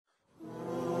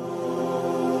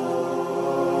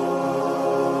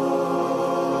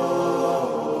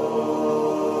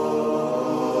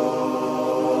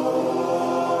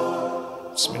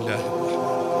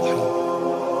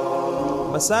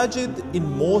masajid in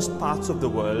most parts of the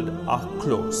world are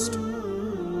closed,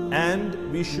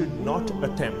 and we should not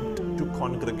attempt to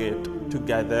congregate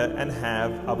together and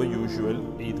have our usual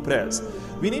Eid prayers.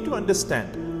 We need to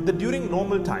understand that during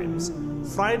normal times,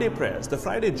 Friday prayers, the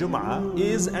Friday Jum'ah,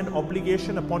 is an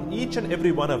obligation upon each and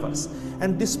every one of us.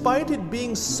 And despite it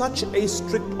being such a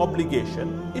strict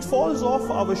obligation, it falls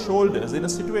off our shoulders in a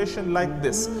situation like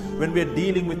this, when we are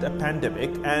dealing with a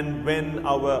pandemic and when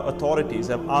our authorities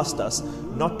have asked us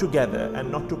not to gather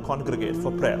and not to congregate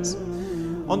for prayers.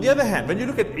 On the other hand, when you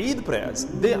look at Eid prayers,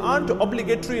 they aren't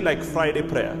obligatory like Friday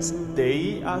prayers.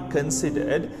 They are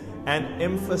considered an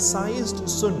emphasized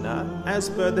sunnah as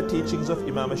per the teachings of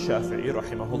Imam Shafi'i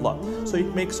rahimahullah. So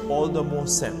it makes all the more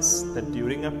sense that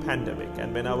during a pandemic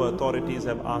and when our authorities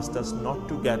have asked us not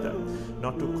to gather,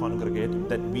 not to congregate,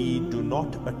 that we do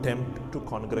not attempt to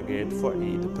congregate for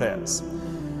Eid prayers.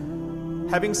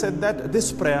 Having said that,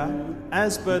 this prayer,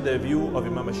 as per the view of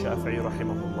Imam Shafi'i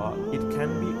rahimahullah, it can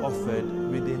be offered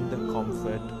within the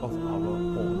comfort of our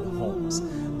own homes.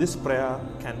 This prayer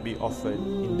can be offered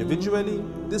individually.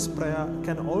 This prayer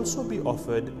can also be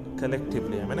offered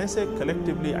collectively. And when I say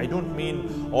collectively, I don't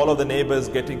mean all of the neighbors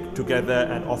getting together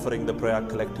and offering the prayer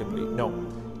collectively. No,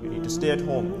 you need to stay at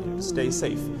home, you need to stay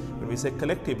safe. When we say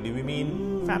collectively, we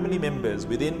mean family members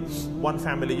within one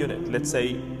family unit. Let's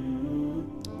say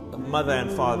a mother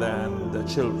and father and the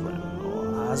children, or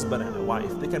a husband and a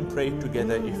wife. They can pray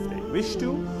together if they wish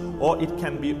to, or it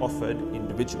can be offered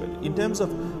individually. In terms of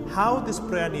how this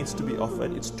prayer needs to be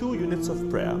offered, it's 2 units of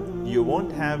prayer. You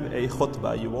won't have a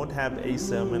khutbah, you won't have a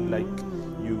sermon like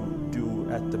you do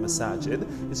at the masajid.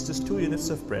 It's just 2 units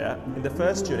of prayer. In the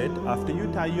first unit, after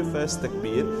you tie your first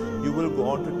takbir, you will go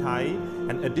on to tie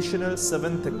an additional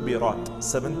 7 takbirat,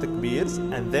 7 takbirs,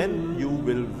 and then you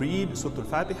will read Surah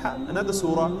Al-Fatiha, another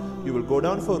surah, you will go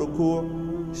down for ruku',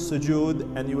 sujood,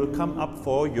 and you will come up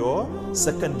for your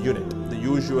second unit, the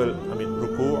usual,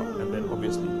 ruku', and then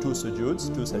obviously 2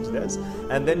 sujoods, 2 sajdas,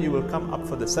 and then you will come up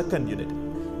for the second unit.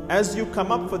 As you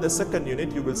come up for the second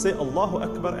unit, you will say Allahu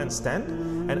Akbar and stand,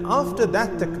 and after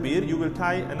that takbir, you will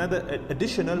tie another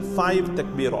additional 5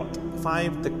 takbirat,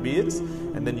 5 takbirs,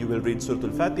 and then you will read Surah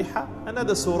Al-Fatiha,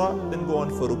 another surah, then go on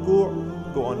for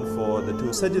ruku', go on for the 2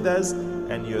 sajdas,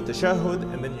 and your tashahud,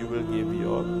 and then you will give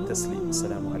your taslim.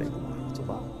 Assalamu alaikum.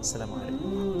 Assalamu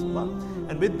alaikum wa rahmatullah.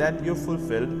 And with that, you've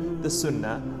fulfilled the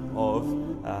sunnah of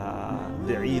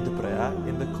the Eid prayer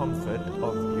in the comfort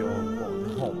of your